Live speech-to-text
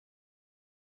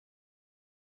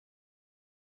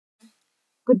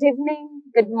Good evening,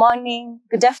 good morning,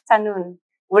 good afternoon,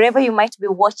 wherever you might be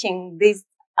watching this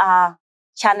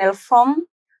channel from.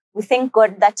 We thank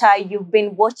God that you've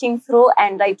been watching through,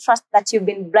 and I trust that you've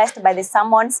been blessed by the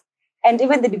sermons and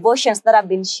even the devotions that have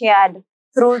been shared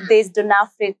through this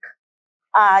Donafric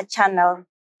channel.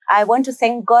 I want to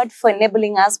thank God for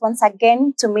enabling us once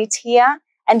again to meet here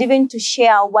and even to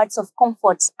share words of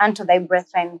comfort unto thy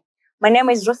brethren. My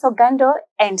name is Ruth Ogando,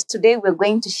 and today we're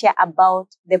going to share about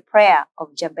the prayer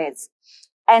of Jabez.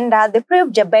 And the prayer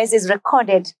of Jabez is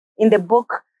recorded in the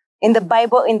book, in the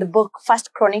Bible, in the book 1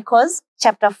 Chronicles,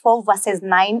 chapter 4, verses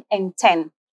 9 and 10.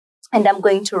 And I'm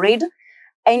going to read.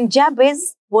 And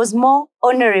Jabez was more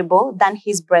honorable than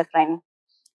his brethren.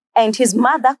 And his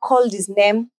mother called his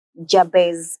name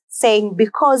Jabez, saying,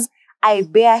 because I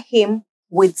bear him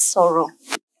with sorrow.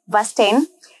 Verse 10,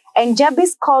 and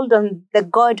Jabez called on the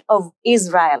God of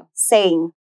Israel,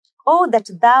 saying, oh, that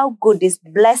thou wouldest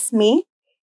bless me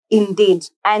indeed,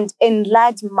 and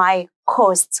enlarge my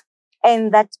coast,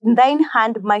 and that thine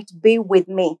hand might be with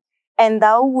me, and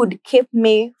thou would keep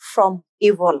me from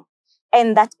evil,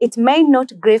 and that it may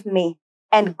not grieve me.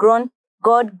 And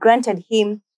God granted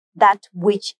him that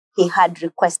which he had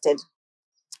requested.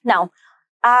 Now,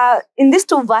 in these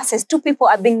two verses, two people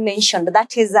are being mentioned.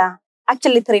 That is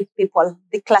actually three people,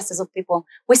 the classes of people.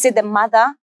 We see the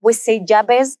mother, we see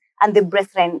Jabez, and the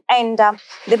brethren. And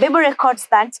the Bible records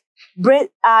that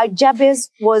Jabez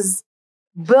was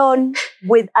born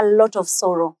with a lot of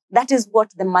sorrow. That is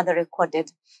what the mother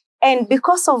recorded. And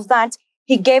because of that,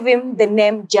 he gave him the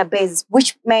name Jabez,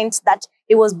 which meant that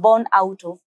he was born out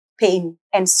of pain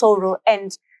and sorrow.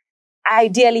 And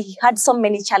ideally, he had so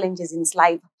many challenges in his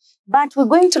life. But we're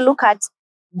going to look at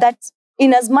that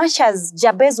in as much as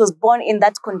Jabez was born in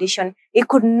that condition, he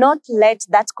could not let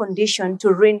that condition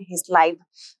to ruin his life.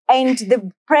 And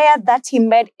the prayer that he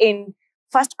made in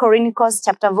 1 Chronicles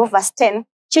chapter 4, verse 10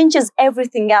 changes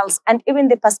everything else, and even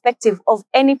the perspective of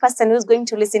any person who's going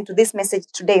to listen to this message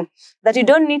today, that you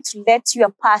don't need to let your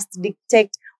past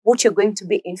dictate what you're going to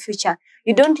be in future.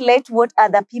 You don't let what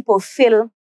other people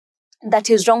feel that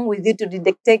is wrong with you to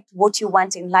dictate what you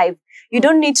want in life. You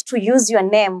don't need to use your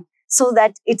name so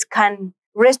that it can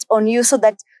rest on you, so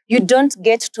that you don't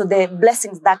get to the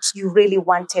blessings that you really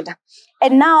wanted.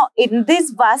 And now in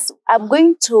this verse, I'm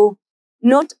going to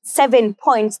note 7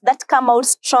 points that come out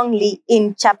strongly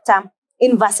in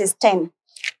verses 10.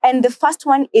 And the first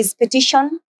one is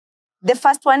petition.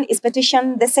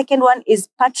 The second one is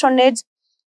patronage.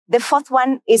 The fourth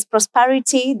one is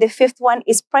prosperity. The fifth one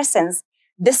is presence.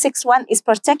 The sixth one is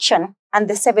protection, and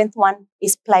the seventh one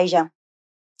is pleasure.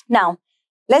 Now,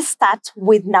 let's start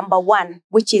with number 1,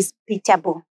 which is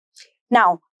pitiable.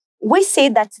 Now, we say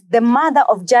that the mother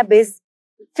of Jabez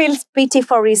feels pity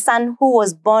for his son who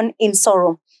was born in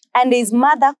sorrow, and his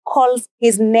mother calls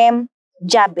his name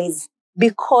Jabez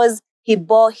because he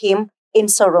bore him in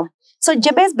sorrow. So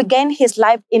Jabez began his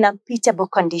life in a pitiable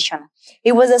condition.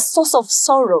 He was a source of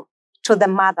sorrow to the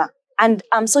mother. And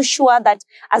I'm so sure that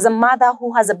as a mother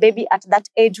who has a baby at that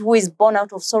age who is born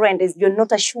out of sorrow and you're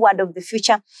not assured of the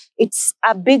future, it's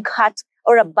a big heart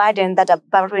or a burden that a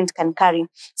parent can carry.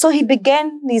 So he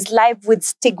began his life with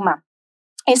stigma.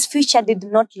 His future did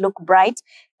not look bright,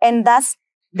 and thus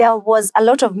there was a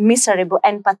lot of miserable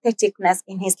and patheticness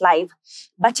in his life.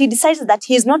 But he decided that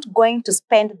he's not going to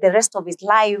spend the rest of his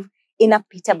life in a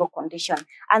pitiable condition.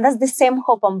 And that's the same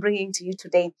hope I'm bringing to you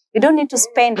today. You don't need to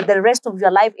spend the rest of your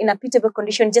life in a pitiable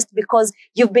condition just because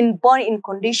you've been born in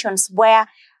conditions where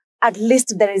at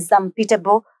least there is some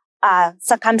pitiable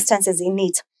circumstances in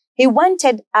it. He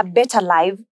wanted a better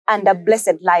life and a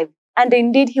blessed life. And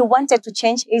indeed, he wanted to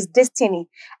change his destiny.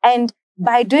 And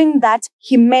by doing that,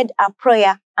 he made a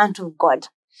prayer unto God.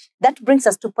 That brings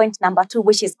us to point number 2,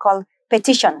 which is called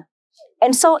petition.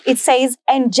 And so it says,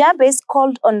 and Jabez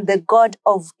called on the God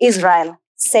of Israel,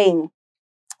 saying,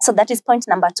 so that is point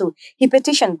number 2. He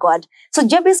petitioned God. So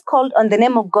Jabez called on the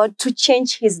name of God to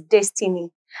change his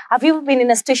destiny. Have you been in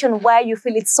a situation where you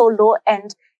feel it's so low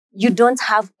and you don't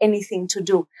have anything to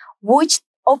do? Which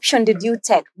option did you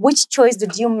take? Which choice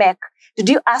did you make? Did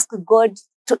you ask God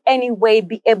to any way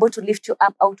be able to lift you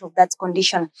up out of that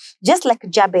condition? Just like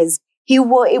Jabez, he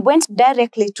went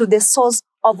directly to the source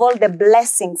of all the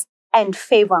blessings and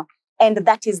favor, and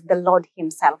that is the Lord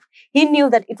himself. He knew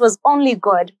that it was only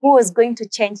God who was going to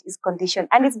change his condition.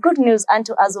 And it's good news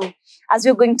unto us all as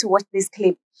we're going to watch this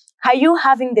clip. Are you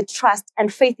having the trust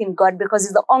and faith in God, because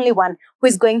he's the only one who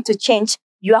is going to change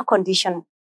your condition?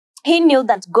 He knew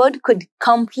that God could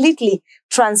completely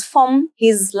transform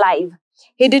his life.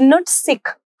 He did not seek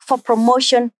for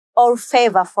promotion or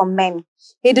favor from men.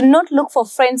 He did not look for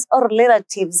friends or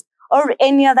relatives or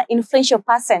any other influential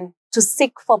person to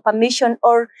seek for permission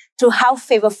or to have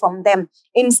favor from them.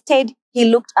 Instead, he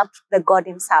looked up to the God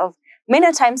himself.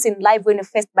 Many times in life, when you're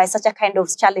faced by such a kind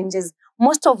of challenges,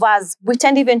 most of us, we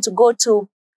tend even to go to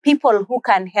people who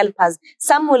can help us.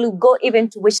 Some will go even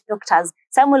to witch doctors.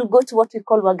 Some will go to what we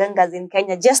call wagangas in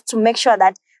Kenya, just to make sure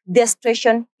that their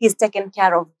situation is taken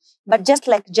care of. But just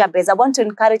like Jabez, I want to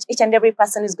encourage each and every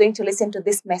person who's going to listen to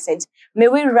this message. May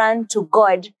we run to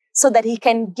God so that he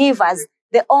can give us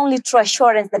the only true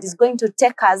assurance that is going to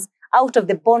take us out of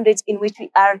the bondage in which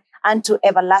we are and to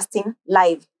everlasting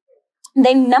life.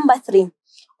 Then number 3,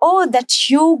 oh, that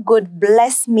you would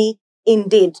bless me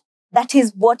indeed. That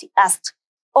is what he asked.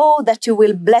 Oh, that you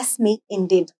will bless me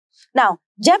indeed. Now,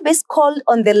 Jabez called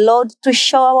on the Lord to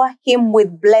shower him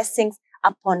with blessings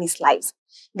upon his lives.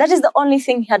 That is the only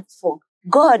thing he had for.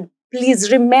 God,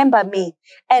 please remember me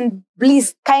and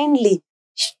please kindly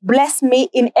bless me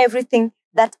in everything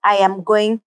that I am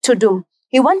going to do.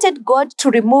 He wanted God to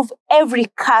remove every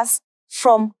curse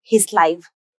from his life.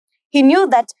 He knew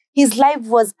that his life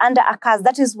was under a curse.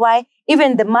 That is why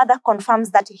even the mother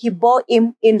confirms that he bore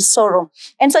him in sorrow.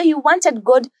 And so he wanted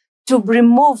God to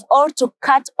remove or to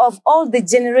cut off all the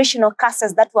generational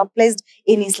curses that were placed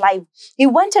in his life. He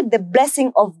wanted the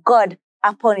blessing of God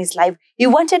upon his life. He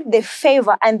wanted the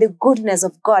favor and the goodness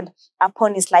of God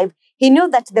upon his life. He knew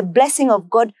that the blessing of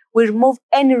God will remove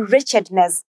any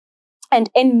wretchedness and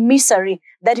any misery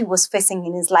that he was facing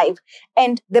in his life.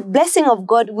 And the blessing of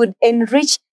God would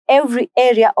enrich every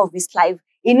area of his life.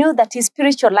 He knew that his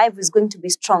spiritual life was going to be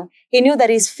strong. He knew that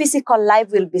his physical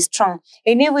life will be strong.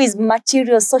 He knew his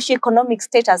material, socioeconomic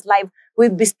status life will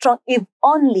be strong if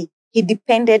only he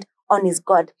depended on his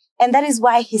God. And that is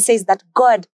why he says that,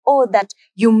 God, oh, that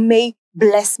you may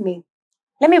bless me.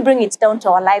 Let me bring it down to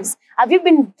our lives. Have you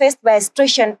been faced by a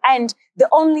situation and the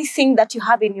only thing that you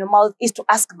have in your mouth is to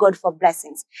ask God for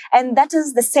blessings? And that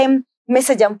is the same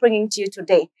message I'm bringing to you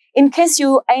today. In case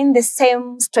you are in the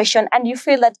same situation and you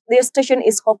feel that the situation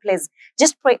is hopeless,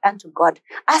 just pray unto God.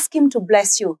 Ask him to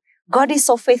bless you. God is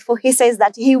so faithful. He says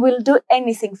that he will do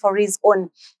anything for his own,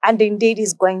 and indeed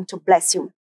he's going to bless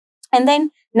you. And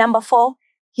then number 4,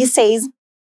 he says,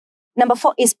 number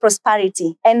 4 is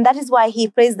prosperity. And that is why he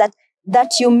prays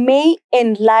that you may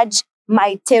enlarge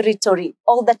my territory,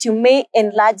 or that you may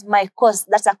enlarge my cause.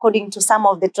 That's according to some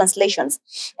of the translations.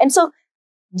 And so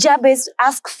Jabez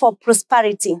asked for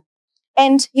prosperity,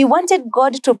 and he wanted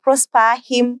God to prosper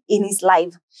him in his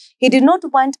life. He did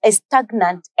not want a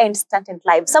stagnant and stagnant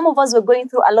life. Some of us were going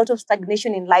through a lot of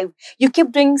stagnation in life. You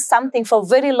keep doing something for a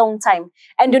very long time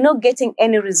and you're not getting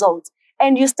any results.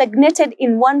 And you stagnated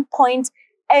in one point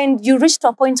and you reach to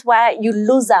a point where you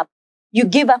lose up. You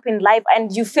give up in life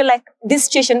and you feel like this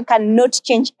situation cannot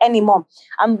change anymore.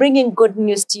 I'm bringing good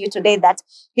news to you today that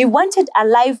he wanted a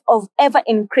life of ever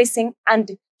increasing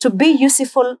and to be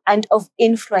useful and of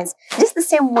influence. Just the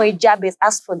same way Jabez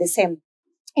asked for the same.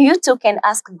 You too can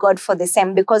ask God for the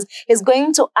same, because he's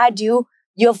going to add you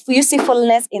your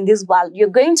usefulness in this world. You're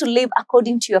going to live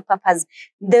according to your purpose.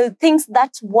 The things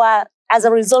that were as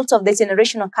a result of the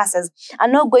generational curses are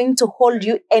not going to hold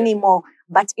you anymore,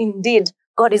 but indeed,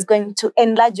 God is going to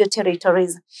enlarge your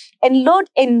territories. And Lord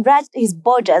enlarged his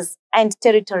borders and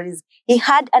territories. He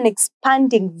had an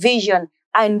expanding vision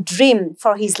and dream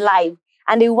for his life.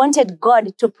 And he wanted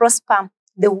God to prosper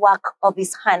the work of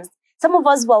his hands. Some of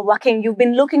us were working, you've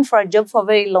been looking for a job for a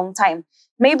very long time.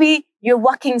 Maybe you're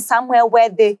working somewhere where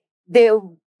the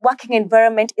working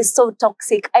environment is so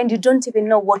toxic and you don't even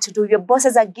know what to do. Your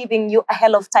bosses are giving you a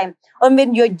hell of time. Or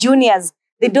even your juniors,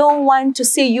 they don't want to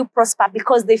see you prosper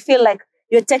because they feel like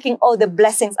you're taking all the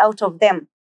blessings out of them.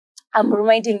 I'm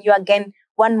reminding you again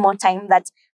one more time that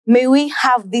may we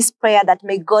have this prayer that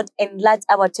may God enlarge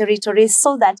our territories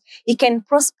so that he can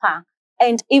prosper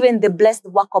and even the blessed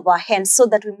work of our hands, so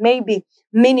that we may be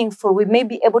meaningful. We may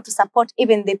be able to support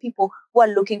even the people who are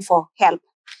looking for help.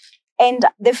 And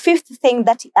the 5th thing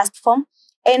that he asked for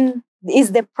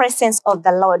is the presence of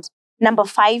the Lord. Number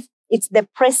 5, it's the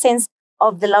presence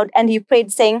of the Lord. And he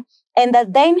prayed saying, and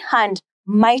that thine hand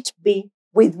might be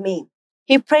with me.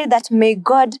 He prayed that may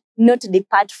God not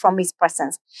depart from his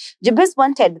presence. Jabez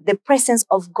wanted the presence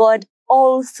of God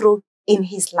all through in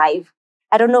his life.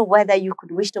 I don't know whether you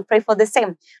could wish to pray for the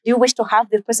same. Do you wish to have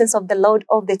the presence of the Lord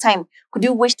all the time? Could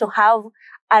you wish to have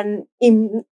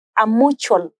a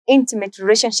mutual, intimate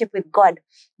relationship with God?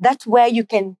 That's where you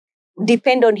can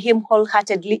depend on him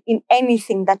wholeheartedly in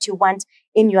anything that you want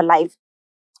in your life.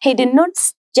 He did not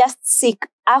just seek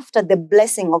after the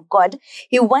blessing of God.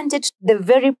 He wanted the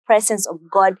very presence of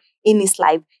God in his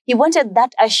life. He wanted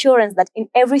that assurance that in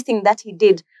everything that he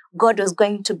did, God was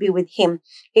going to be with him.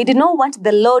 He did not want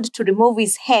the Lord to remove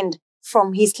his hand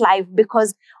from his life,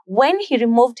 because when he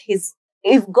removed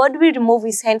if God will remove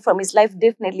his hand from his life,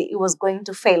 definitely it was going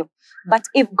to fail. But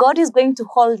if God is going to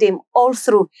hold him all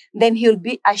through, then he'll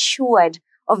be assured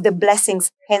of the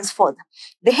blessings henceforth.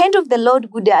 The hand of the Lord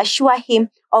would assure him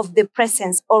of the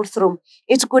presence all through.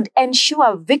 It could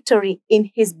ensure victory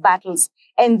in his battles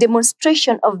and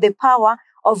demonstration of the power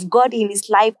of God in his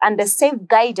life and the safe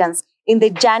guidance in the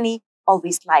journey of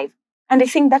his life. And I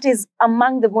think that is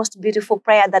among the most beautiful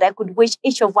prayer that I could wish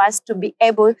each of us to be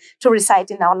able to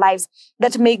recite in our lives,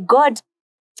 that may God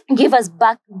give us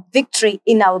back victory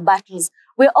in our battles.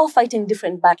 We're all fighting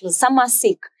different battles. Some are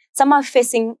sick. Some are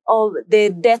facing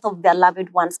the death of their loved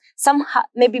ones. Some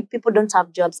maybe people don't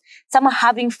have jobs. Some are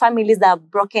having families that are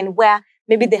broken, where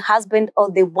maybe the husband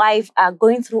or the wife are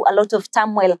going through a lot of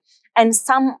turmoil. And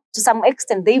some, to some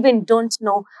extent, they even don't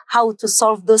know how to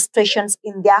solve those situations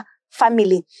in their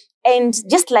family. And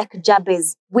just like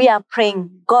Jabez, we are praying,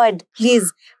 God,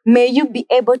 please, may you be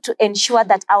able to ensure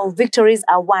that our victories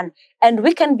are won. And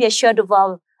we can be assured of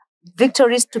our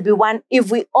victories to be won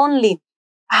if we only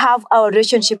have our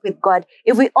relationship with God,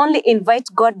 if we only invite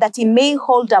God that he may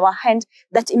hold our hand,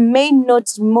 that he may not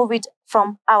remove it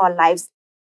from our lives.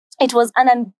 It was an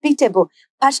unbeatable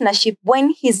partnership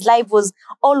when his life was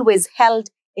always held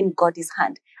in God's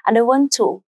hand. And I want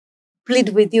to plead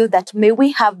with you that may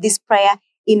we have this prayer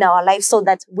in our life so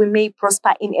that we may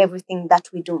prosper in everything that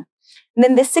we do. And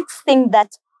then the sixth thing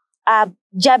that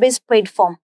Jabez prayed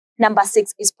for, number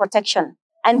 6, is protection.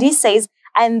 And he says,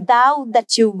 and thou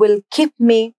that you will keep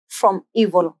me from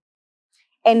evil.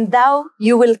 And thou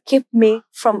you will keep me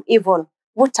from evil.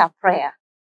 What a prayer.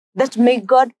 That may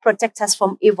God protect us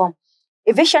from evil.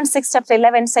 Ephesians 6 chapter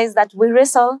 11 says that we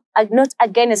wrestle not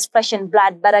against flesh and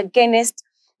blood, but against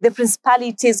the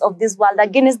principalities of this world,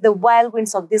 against the wild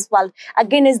winds of this world,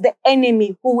 against the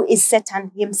enemy who is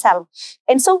Satan himself.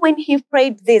 And so when he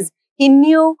prayed this, he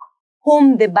knew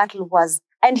whom the battle was.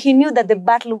 And he knew that the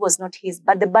battle was not his,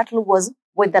 but the battle was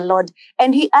with the Lord.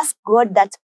 And he asked God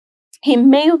that he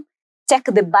may take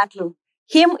the battle.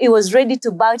 He was ready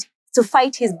to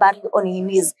fight his battle on his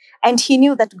knees. And he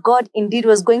knew that God indeed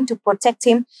was going to protect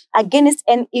him against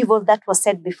any evil that was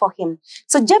set before him.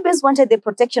 So Jabez wanted the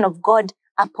protection of God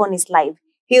upon his life.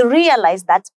 He realized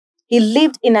that he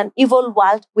lived in an evil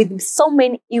world with so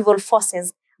many evil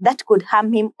forces that could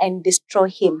harm him and destroy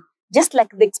him. Just like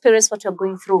the experience what we're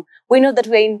going through. We know that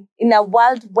we're in a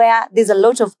world where there's a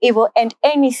lot of evil and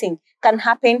anything can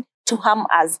happen to harm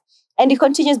us. And he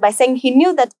continues by saying he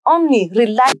knew that only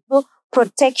reliable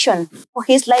protection for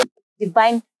his life,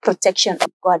 divine protection of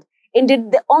God.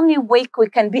 Indeed, the only way we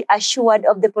can be assured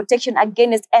of the protection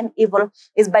against any evil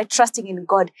is by trusting in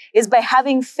God, is by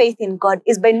having faith in God,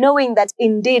 is by knowing that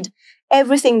indeed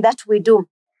everything that we do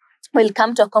will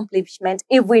come to accomplishment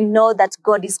if we know that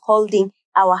God is holding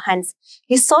our hands.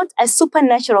 He sought a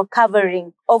supernatural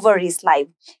covering over his life.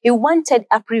 He wanted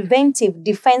a preventive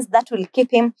defense that will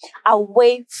keep him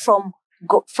away from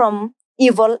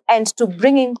evil and to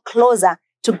bring him closer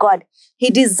to God. He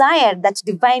desired that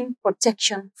divine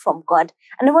protection from God.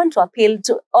 And I want to appeal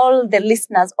to all the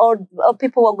listeners or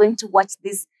people who are going to watch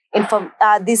this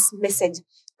message.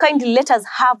 Kindly let us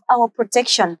have our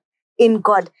protection in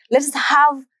God. Let us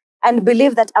have and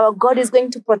believe that our God is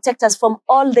going to protect us from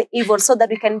all the evil so that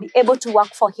we can be able to work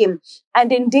for him.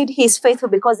 And indeed, he is faithful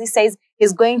because he says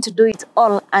he's going to do it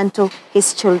all unto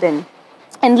his children.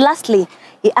 And lastly,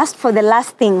 he asked for the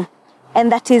last thing,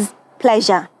 and that is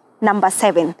pleasure, number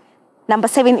 7. Number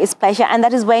 7 is pleasure, and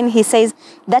that is when he says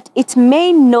that it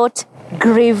may not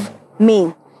grieve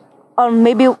me. Or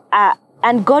maybe,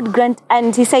 and God grant,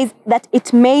 and he says that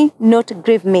it may not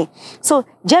grieve me. So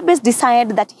Jabez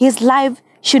desired that his life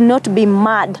should not be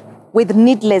marred with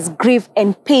needless grief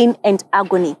and pain and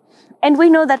agony. And we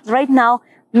know that right now,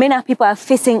 many people are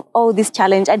facing all this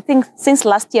challenge. I think since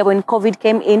last year when COVID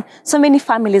came in, so many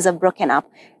families have broken up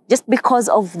just because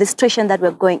of the situation that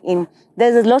we're going in.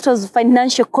 There's a lot of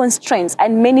financial constraints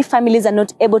and many families are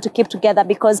not able to keep together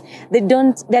because they're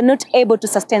not able to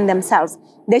sustain themselves.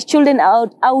 Their children are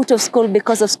out of school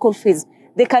because of school fees.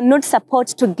 They cannot support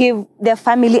to give their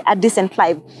family a decent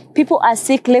life. People are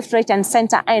sick left, right, and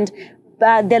center, and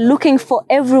they're looking for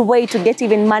every way to get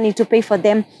even money to pay for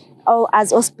them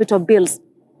as hospital bills.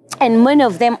 And many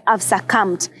of them have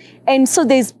succumbed. And so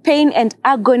there's pain and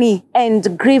agony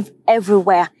and grief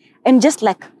everywhere. And just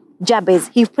like Jabez,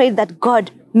 he prayed that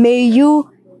God, may you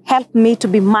help me to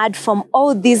be marred from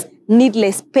all these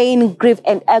needless pain, grief,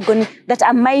 and agony that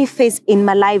I may face in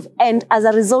my life. And as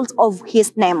a result of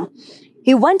his name,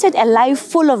 He wanted a life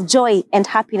full of joy and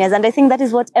happiness. And I think that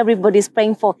is what everybody is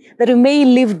praying for, that we may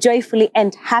live joyfully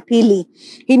and happily.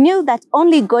 He knew that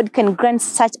only God can grant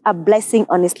such a blessing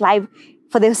on his life.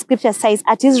 For the scripture says,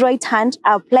 at his right hand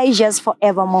are pleasures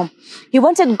forevermore. He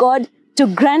wanted God to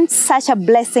grant such a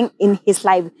blessing in his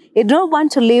life. He did not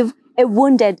want to live a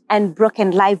wounded and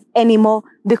broken life anymore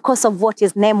because of what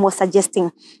his name was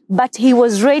suggesting. But he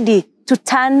was ready to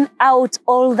turn out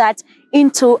all that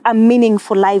into a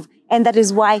meaningful life. And that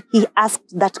is why he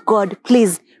asked that God,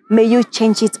 please, may you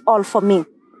change it all for me.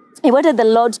 He wanted the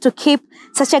Lord to keep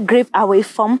such a grief away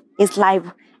from his life.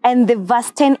 And the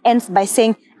verse 10 ends by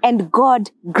saying, and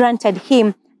God granted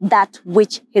him that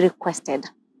which he requested.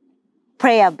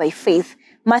 Prayer by faith.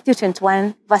 Matthew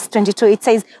 21, verse 22, it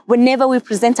says, whenever we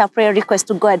present our prayer request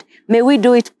to God, may we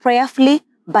do it prayerfully,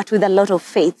 but with a lot of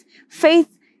faith. Faith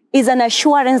is an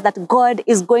assurance that God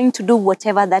is going to do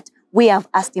whatever that we have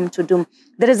asked him to do.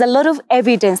 There is a lot of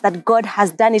evidence that God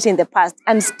has done it in the past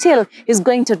and still is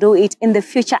going to do it in the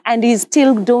future, and he's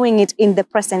still doing it in the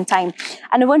present time.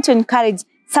 And I want to encourage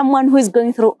someone who is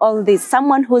going through all this,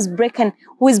 someone who is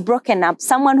broken up,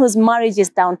 someone whose marriage is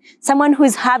down, someone who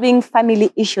is having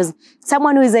family issues,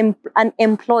 someone who is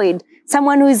unemployed,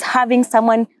 someone who is having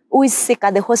someone who is sick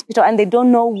at the hospital and they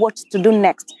don't know what to do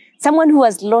next, someone who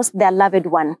has lost their loved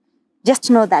one.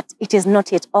 Just know that it is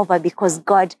not yet over, because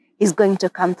God is going to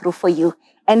come through for you.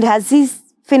 And as he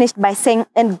finished by saying,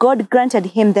 and God granted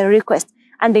him the request.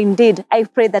 And indeed, I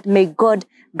pray that may God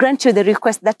grant you the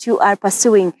request that you are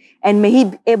pursuing, and may he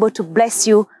be able to bless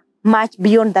you much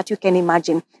beyond that you can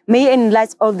imagine. May he enlarge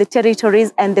all the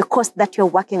territories and the coast that you're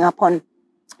working upon.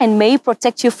 And may he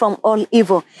protect you from all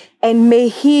evil. And may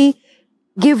he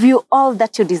give you all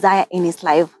that you desire in his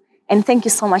life. And thank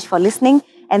you so much for listening.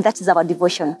 And that is our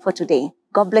devotion for today.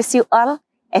 God bless you all.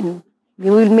 And we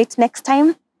will meet next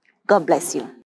time. God bless you.